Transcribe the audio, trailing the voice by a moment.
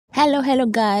Hello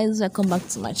guys, welcome back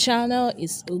to my channel.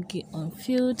 It's Ogi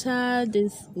Unfiltered.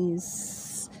 This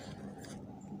is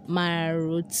my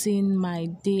routine, my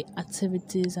day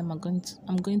activities. I'm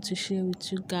going to share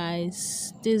with you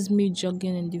guys. This is me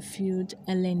jogging in the field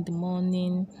early in the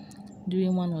morning,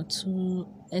 doing one or two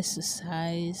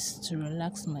exercise to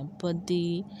relax my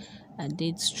body. I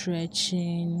did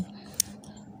stretching,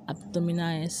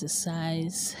 abdominal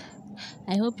exercise.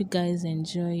 I hope you guys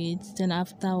enjoy it. Then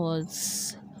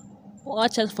afterwards,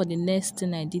 watch out for the next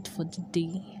thing I did for the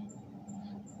day.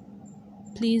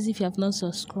 Please, if you have not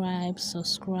subscribed,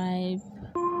 subscribe.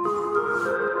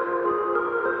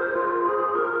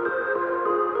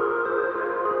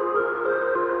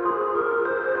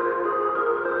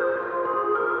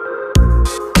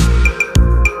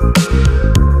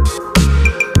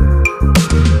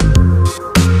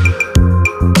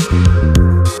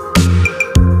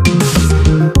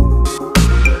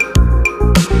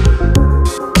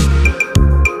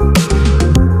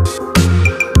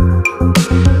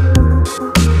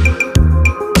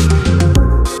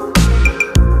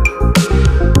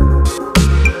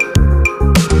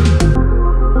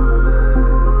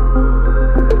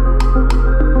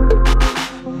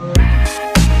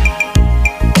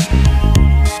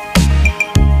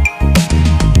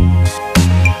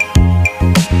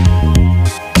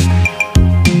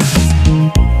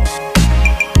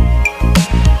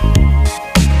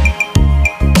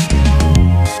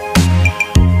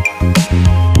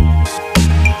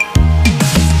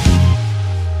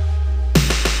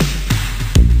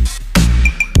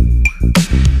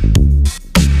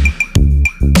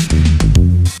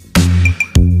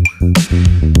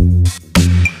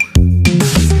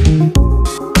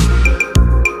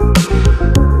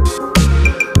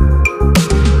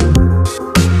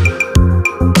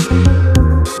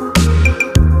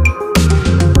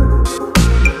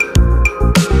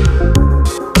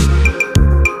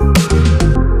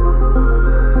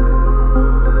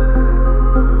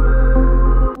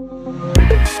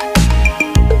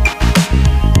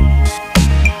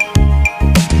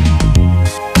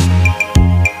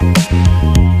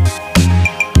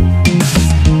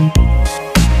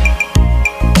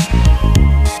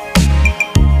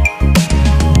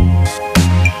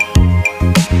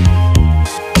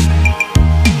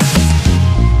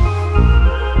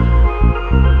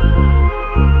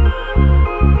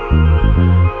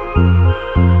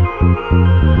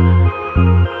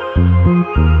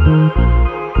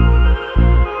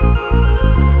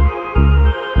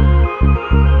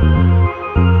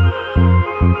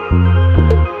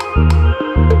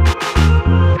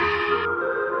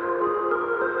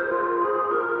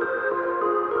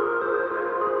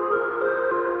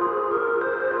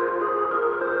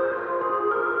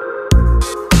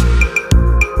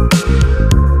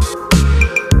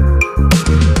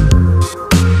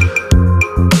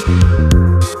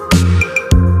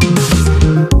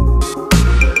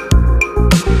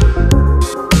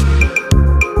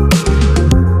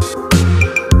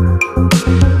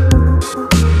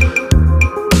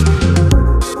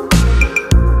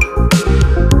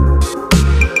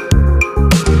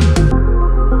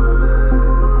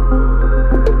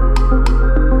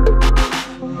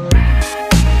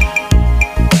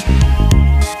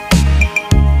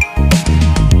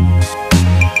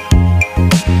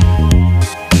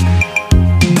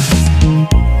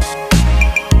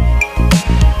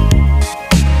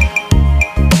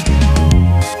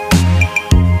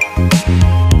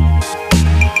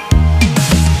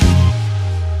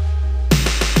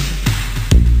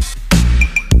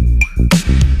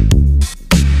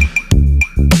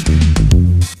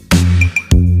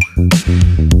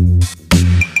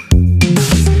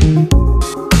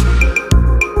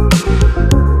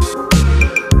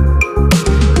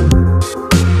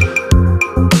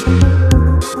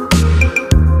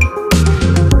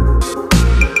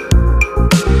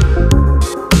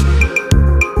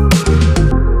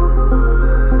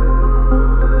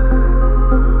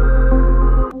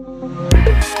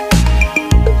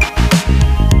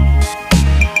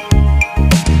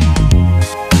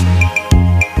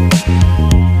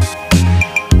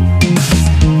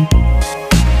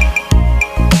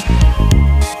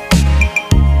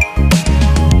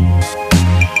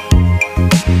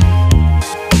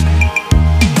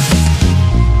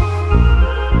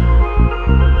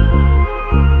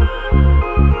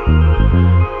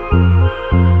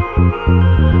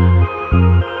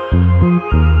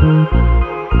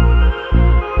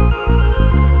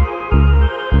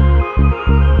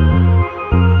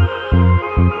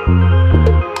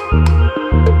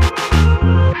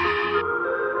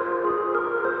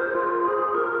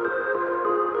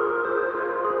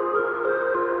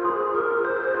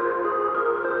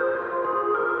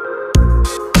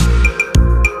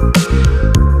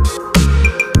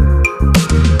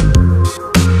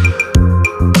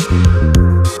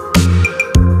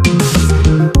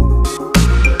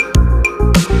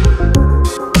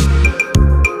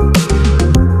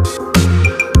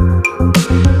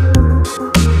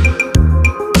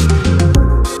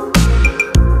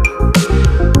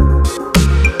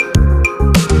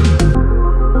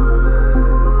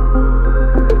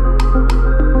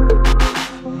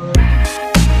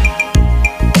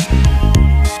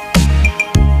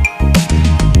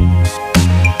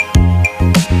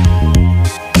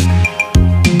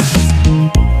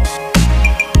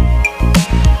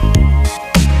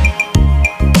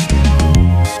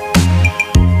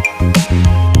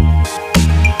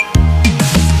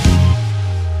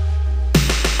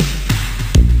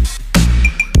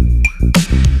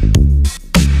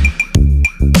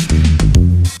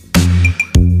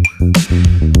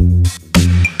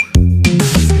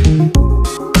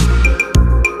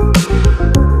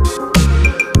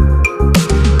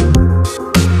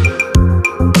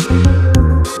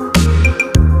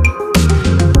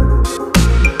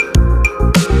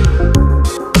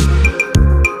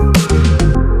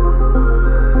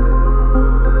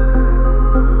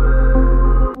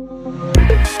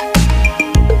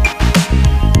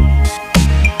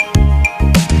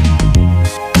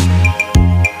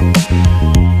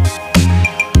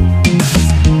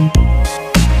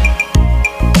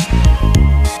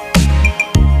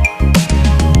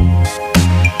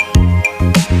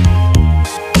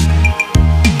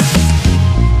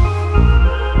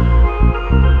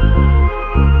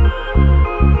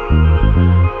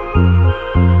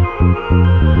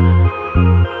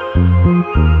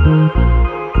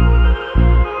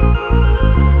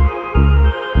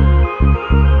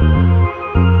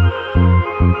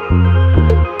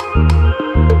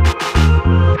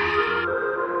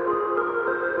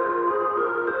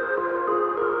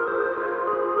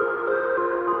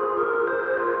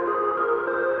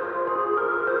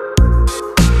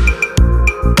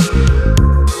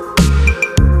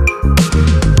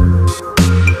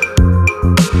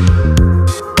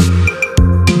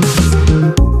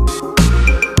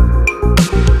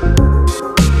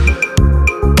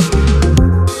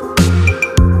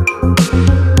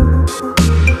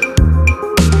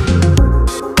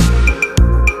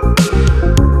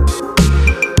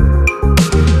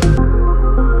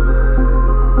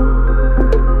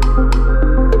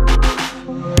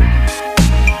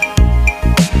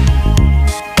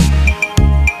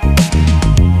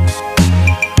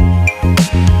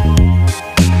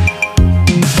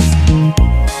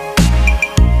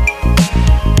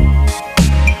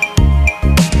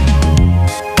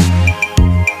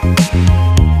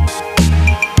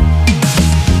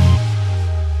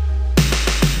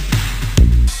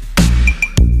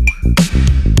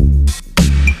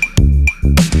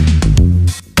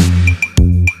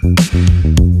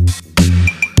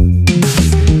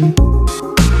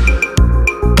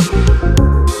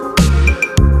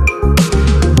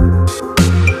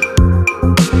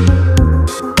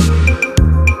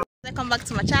 back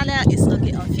to my channel. It's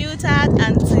Okay Unfiltered,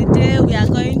 and today we are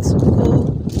going to go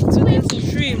to the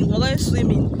stream. We're going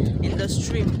swimming in the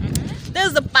stream. This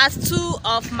is the part 2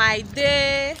 of my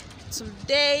day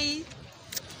today.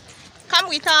 Come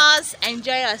with us,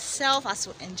 enjoy yourself as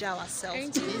we enjoy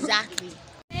ourselves. Exactly.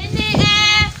 In the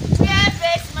air, we have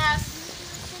face masks.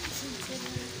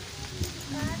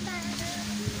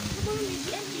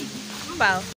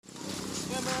 Wow.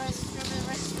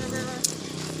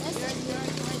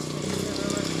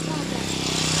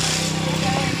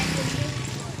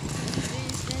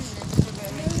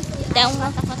 Don't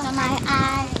look up on my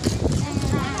eye.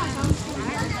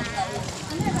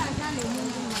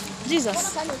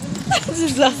 Jesus.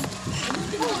 Jesus.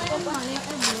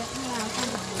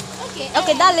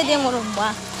 Okay, that lady nwụrụ mgbe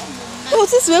a. Oh,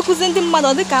 sisi wee kuzi ndị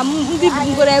mmadụ dị ka ndị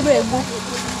ngoro ebe egbu.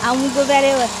 Anwụgo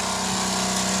very well.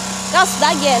 Just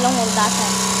that girl nwụrụ that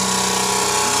time.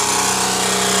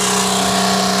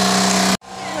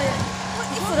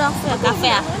 Ifuru afọ cafe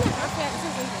a.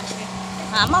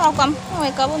 Amarakwa m,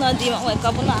 nwere ka ọ bụ na dị, nwere ka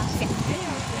ọ bụ na afọ.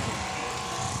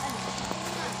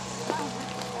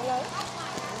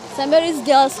 St. Mary's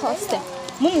Girls Hostel.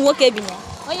 Mumu nwoke bi na.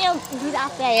 Onye biri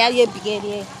afọ ya ya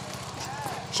ebigere.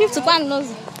 Shift to one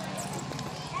nose.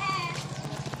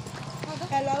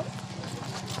 Hello.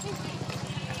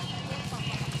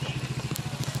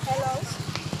 Hello.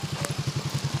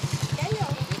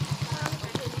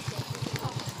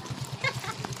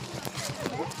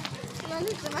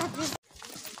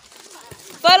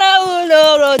 Follow the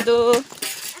road.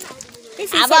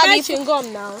 This is touching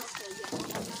gum now.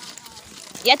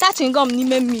 You're touching gum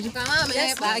n'ime mmiri.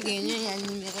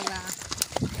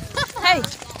 Hey,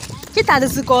 kita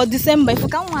this is called December. If you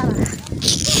can one.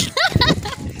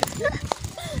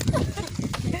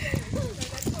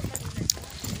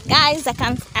 Guys,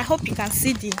 I hope you can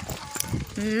see the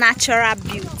natural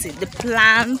beauty, the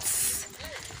plants,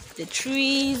 the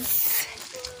trees.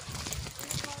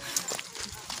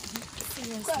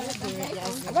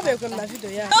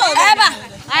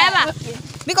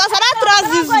 Because I don't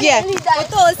trust this girl.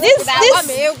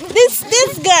 This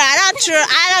girl, I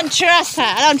don't trust her.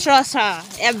 I don't trust her.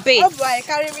 A bit. Oh boy,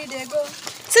 carry me there go.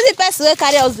 See the person who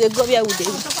carry us, they go where we go.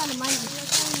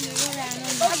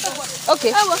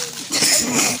 Okay.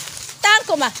 Thank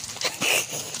you, ma.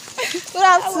 Good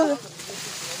afternoon.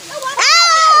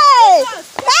 Hey!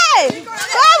 Hey!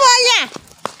 Come on, yeah.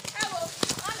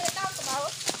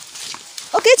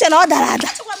 Okay, it's an order.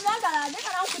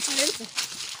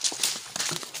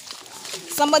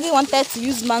 Somebody wanted to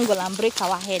use mango and break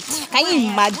our head. Can you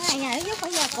imagine?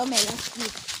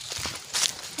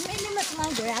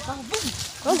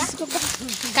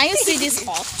 Can you see this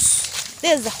hut?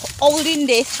 This is the olden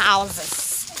days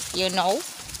houses, you know.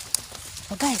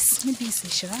 Oh guys, maybe it's a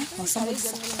shrine or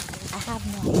somebody's. I have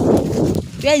no idea.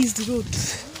 Where is the road?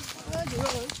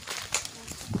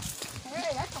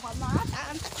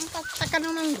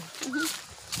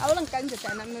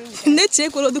 Nature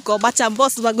will do but your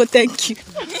boss will go thank you.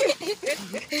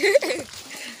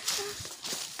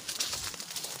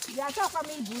 We are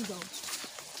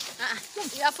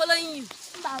following you.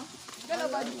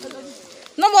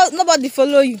 Nobody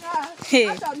follow you. Hey.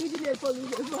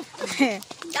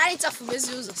 Carry it off for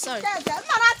Bezuzo. Sorry.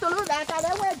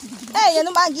 Hey, you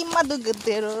know, Mangi Madu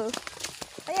Gutero.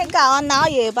 I got on now,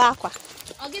 you back.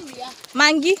 I'll give you.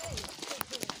 Mangi.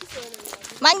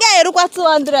 Mangi, I require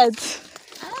 200.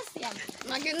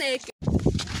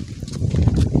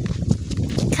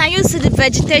 Can you see the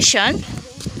vegetation?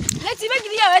 Let's even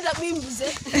give you a red means.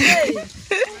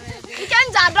 You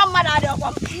can't have mad.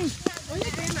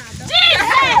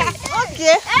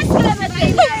 Okay.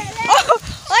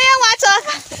 Oh, yeah, what?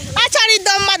 Actually,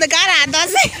 don't matter. God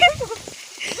does it.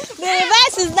 The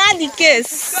reverse is not the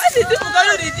case.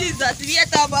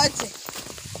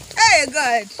 Hey,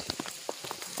 God.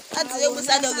 That's the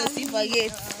opposite of the sea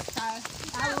forget.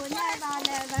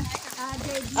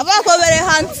 About over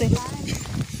hunting.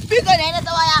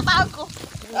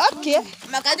 Okay.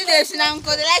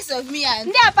 The likes of me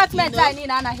and The apartment I need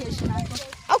Anna here.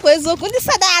 Okay, so good is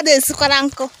that is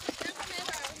Koranko.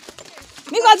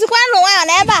 Because you can't know why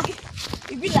never.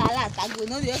 you be like that. I go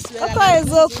no just well. Okay,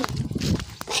 so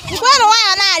you can't know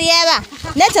why not ever.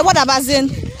 Let's what about Zin.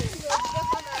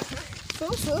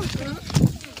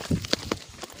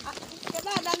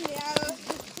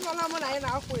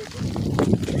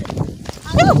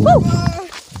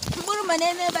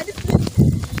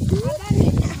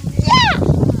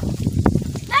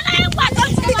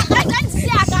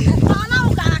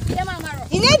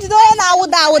 You need to know now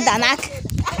that would Danak.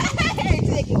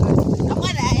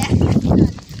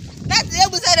 That's the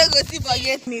episode I go see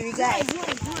forget me, guys.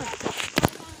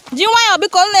 Ji nwayọ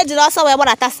biko nne ejiri ọsọ wee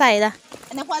gbadata side a.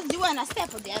 Nekwa di we na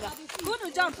step dị ebe. Unu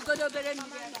jump godo obere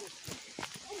mmiri.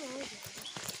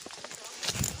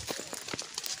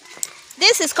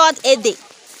 This is called ede.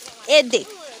 Ede.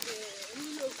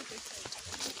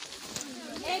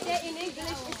 Ede in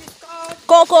English it is called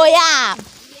Cocoyam.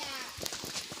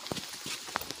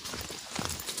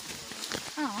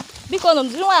 Biko no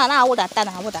jiri nwayọ na-awụdata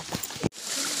na-awụdata.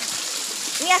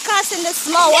 We are crossing the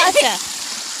small water.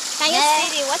 Can you see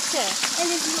the water? and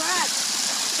it's rock.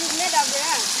 It's made of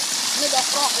rock. Made of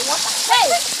rock water. Hey!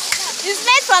 It's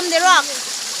made from the rock.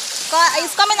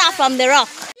 It's coming out from the rock.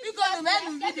 Because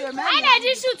when video man. I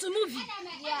did shoot movie.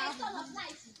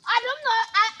 I don't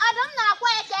know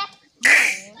kweke.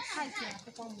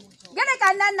 Gene ka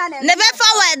nna na. Never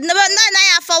forward.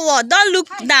 Never forward. Don't look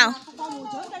down.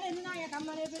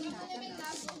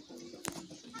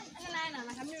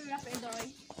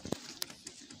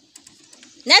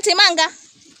 Neti manga.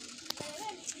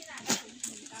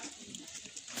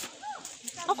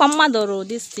 Ọkwa mmadụ rụ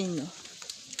this thing.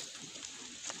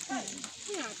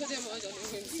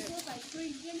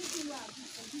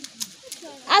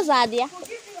 Azụ adị ya.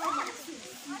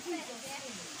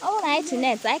 Ọ bụrụ na anyị tinye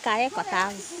net, anyị ka anyị kọta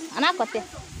azụ. Anakọta ya.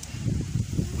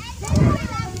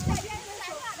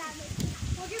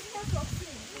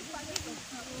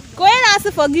 Ka onye na-asị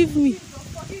forgive me.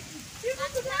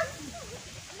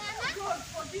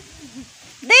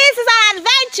 This is an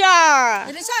adventure.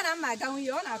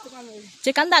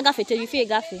 Cheka ndị agafetere ife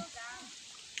egafe.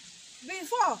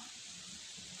 Before.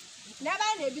 Never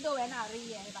na-ebido wee na-arụ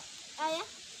ihe ebe a.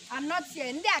 I'm not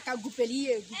here. Ndị aka gupere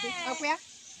ihe egupe. Akwa.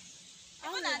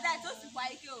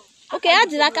 Okay, I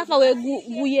jiri aka fa wee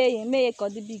gwuye ya mee ya ka ọ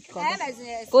dị big ka ọ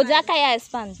dị. Ka o ji aka ya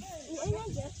expand.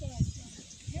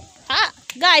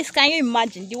 Guys, can you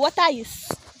imagine? The water is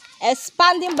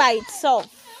expanding by itself.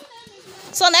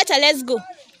 So Nacha, let's go.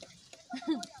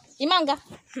 Imanga.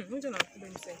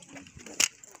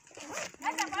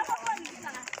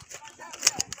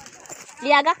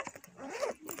 Liaga.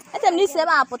 Etem ni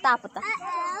sema apụta.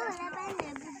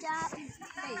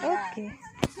 Okay.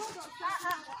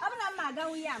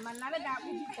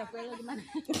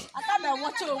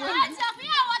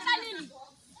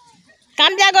 Ka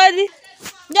m bịagodi.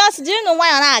 Just jiri nụ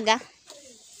nwayọ na-aga.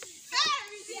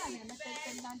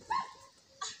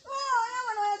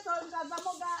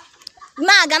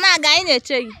 Na-aga anyị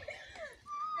na-eche gị.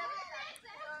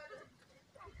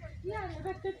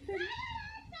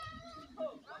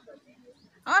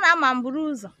 Ọ na-ama m buru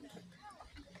ụzọ.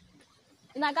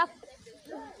 Na-aga.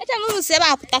 Eche m unu si ebe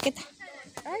a pụta kịta.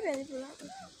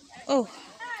 Oh.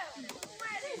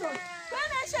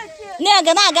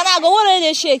 Na-aga nwere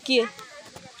na-esheki.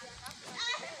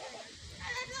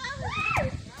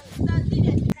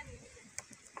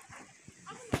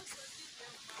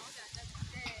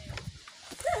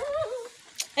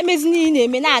 Emezini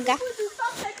na-eme na-aga.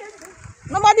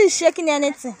 Nobody is shaking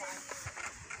anything.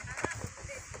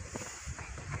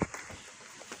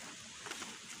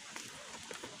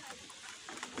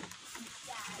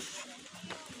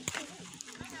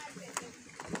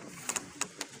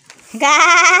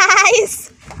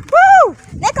 Guys! Woo!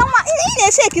 Come on,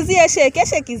 you shake is here,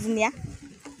 shake is in here.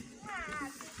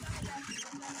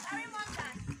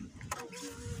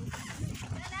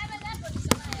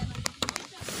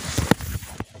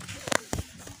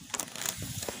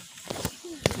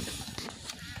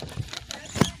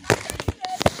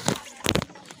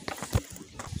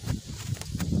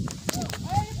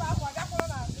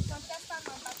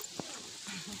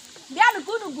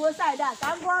 Go side that.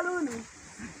 I'm going to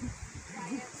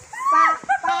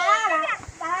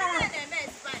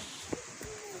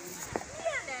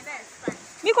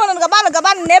Biko nụ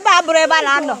gabanụ n'ebe a bụrụ ebe a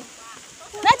na-anọ.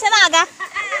 Neche na-aga.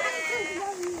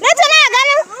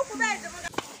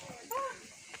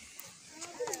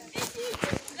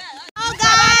 Oh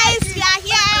guys, we are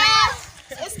here.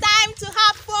 It's time to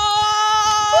have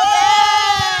fun.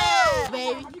 Yeah.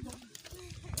 Baby.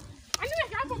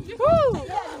 Woo.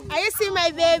 Are you seeing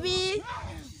my baby?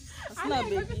 It's not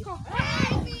baby.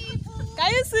 Can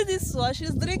you see this one?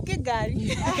 She's drinking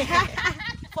Gary.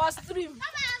 for stream.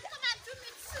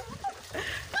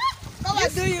 Come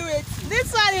and do you it.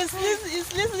 This one is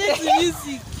listening to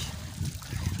music.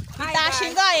 With her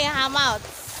shingo in her mouth.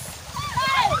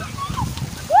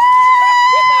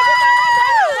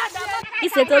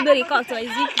 It's a total record to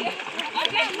Ezekiel.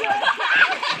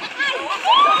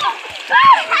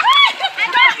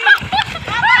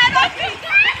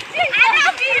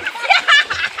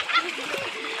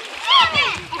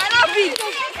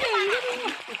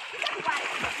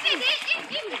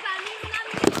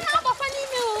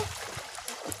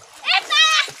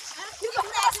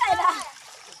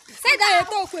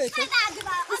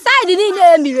 Side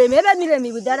didn't mirror, maybe mirror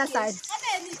me with the other side.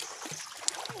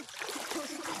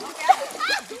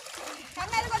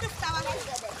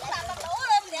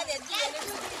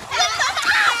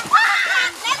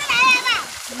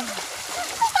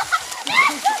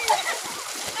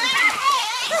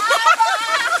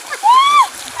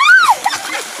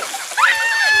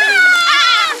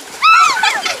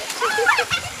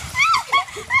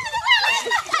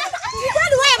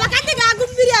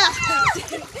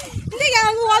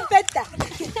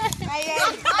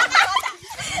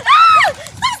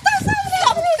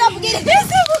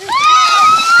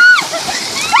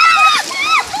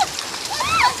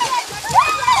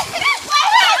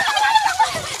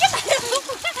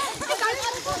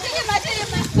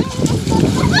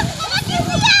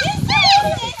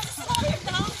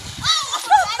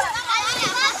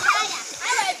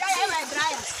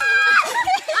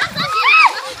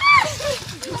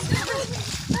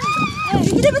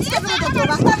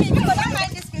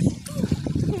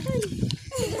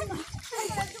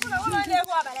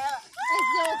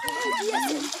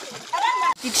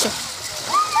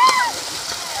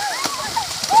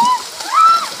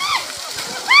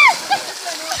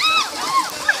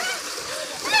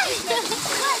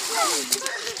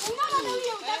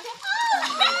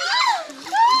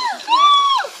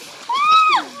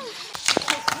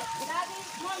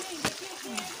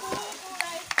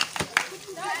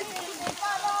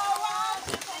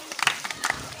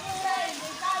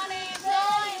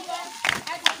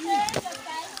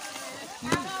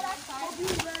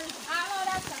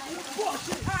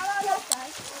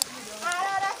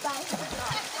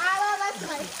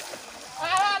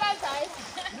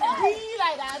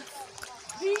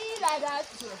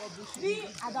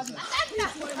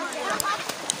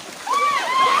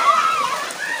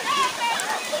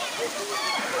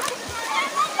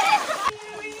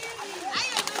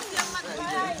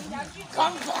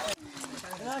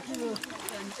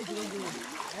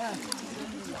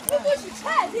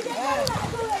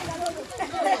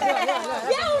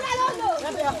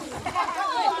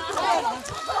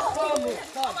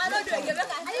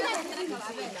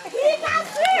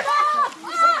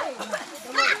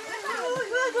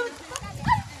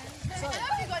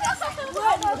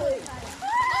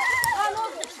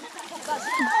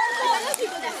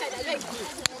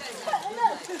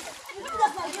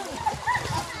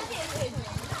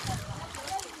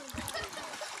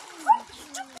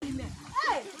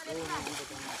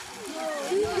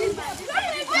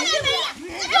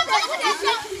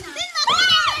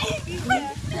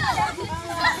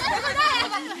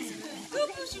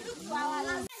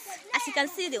 As you can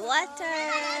see the water,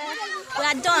 we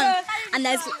are done, and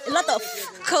there's a lot of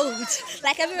cold,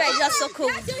 like everywhere is just so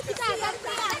cold.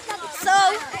 So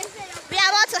we are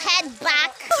about to head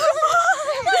back.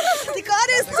 The cold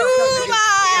is too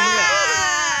much.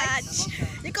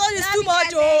 The cold is too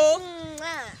much. Oh,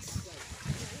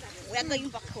 we are going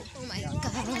back home. Oh my god,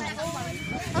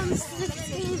 I'm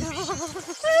sweating.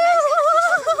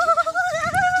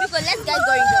 Let's get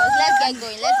going, girls. Let's get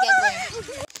going.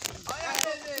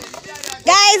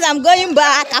 Guys, I'm going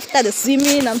back after the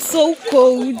swimming. I'm so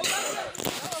cold.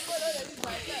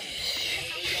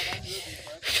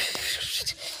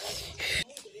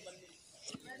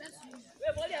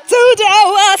 Today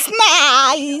was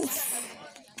nice.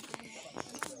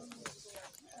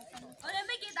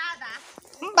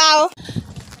 Bow.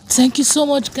 Thank you so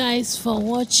much, guys, for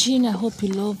watching. I hope you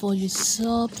love what you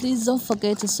saw. Please don't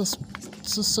forget to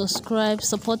subscribe.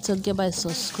 Support your girl by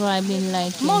subscribing,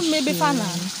 liking, Mom, maybe sharing.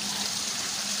 fun.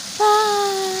 Bye.